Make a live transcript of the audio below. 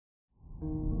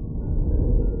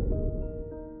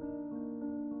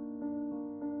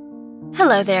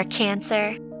Hello there,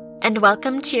 Cancer, and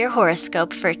welcome to your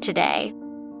horoscope for today,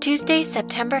 Tuesday,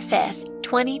 September 5th,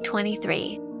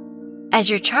 2023. As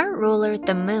your chart ruler,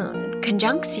 the moon,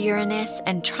 conjuncts Uranus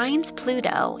and trines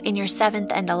Pluto in your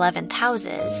 7th and 11th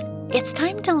houses, it's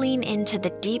time to lean into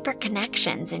the deeper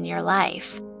connections in your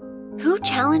life. Who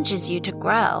challenges you to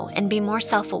grow and be more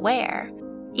self-aware?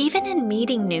 Even in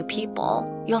meeting new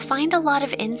people, you'll find a lot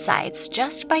of insights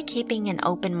just by keeping an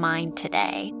open mind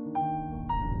today.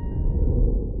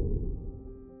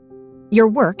 Your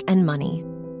work and money.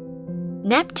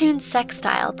 Neptune's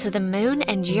sextile to the moon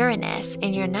and Uranus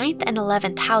in your 9th and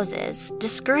 11th houses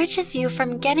discourages you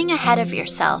from getting ahead of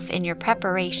yourself in your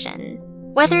preparation.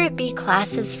 Whether it be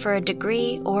classes for a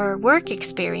degree or work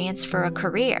experience for a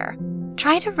career,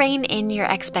 try to rein in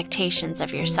your expectations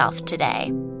of yourself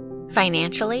today.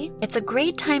 Financially, it's a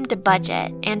great time to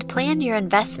budget and plan your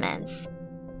investments.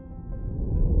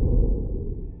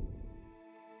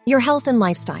 Your health and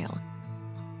lifestyle.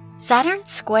 Saturn's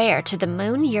square to the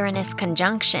Moon-Uranus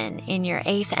conjunction in your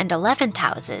 8th and 11th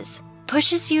houses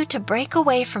pushes you to break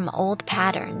away from old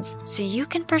patterns so you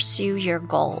can pursue your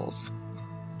goals.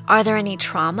 Are there any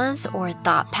traumas or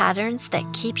thought patterns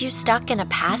that keep you stuck in a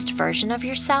past version of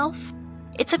yourself?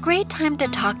 It's a great time to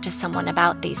talk to someone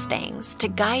about these things to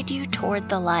guide you toward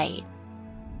the light.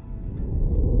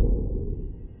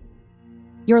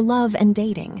 Your love and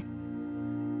dating.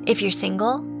 If you're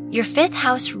single, your 5th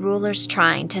house ruler's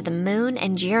trine to the moon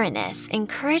and Uranus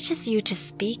encourages you to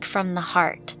speak from the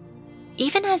heart.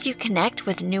 Even as you connect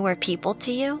with newer people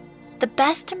to you, the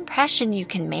best impression you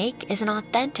can make is an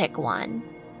authentic one.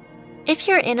 If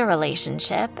you're in a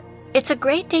relationship, it's a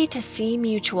great day to see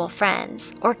mutual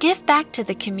friends or give back to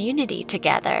the community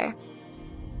together.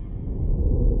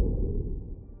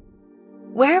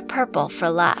 Wear purple for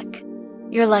luck.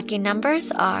 Your lucky numbers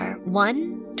are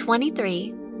 1,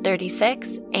 23,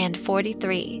 36, and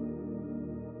 43.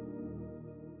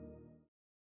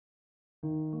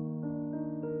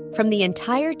 From the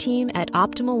entire team at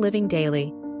Optimal Living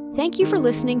Daily, thank you for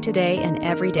listening today and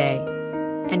every day.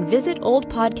 And visit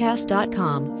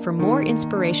oldpodcast.com for more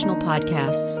inspirational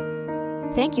podcasts.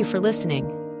 Thank you for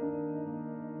listening.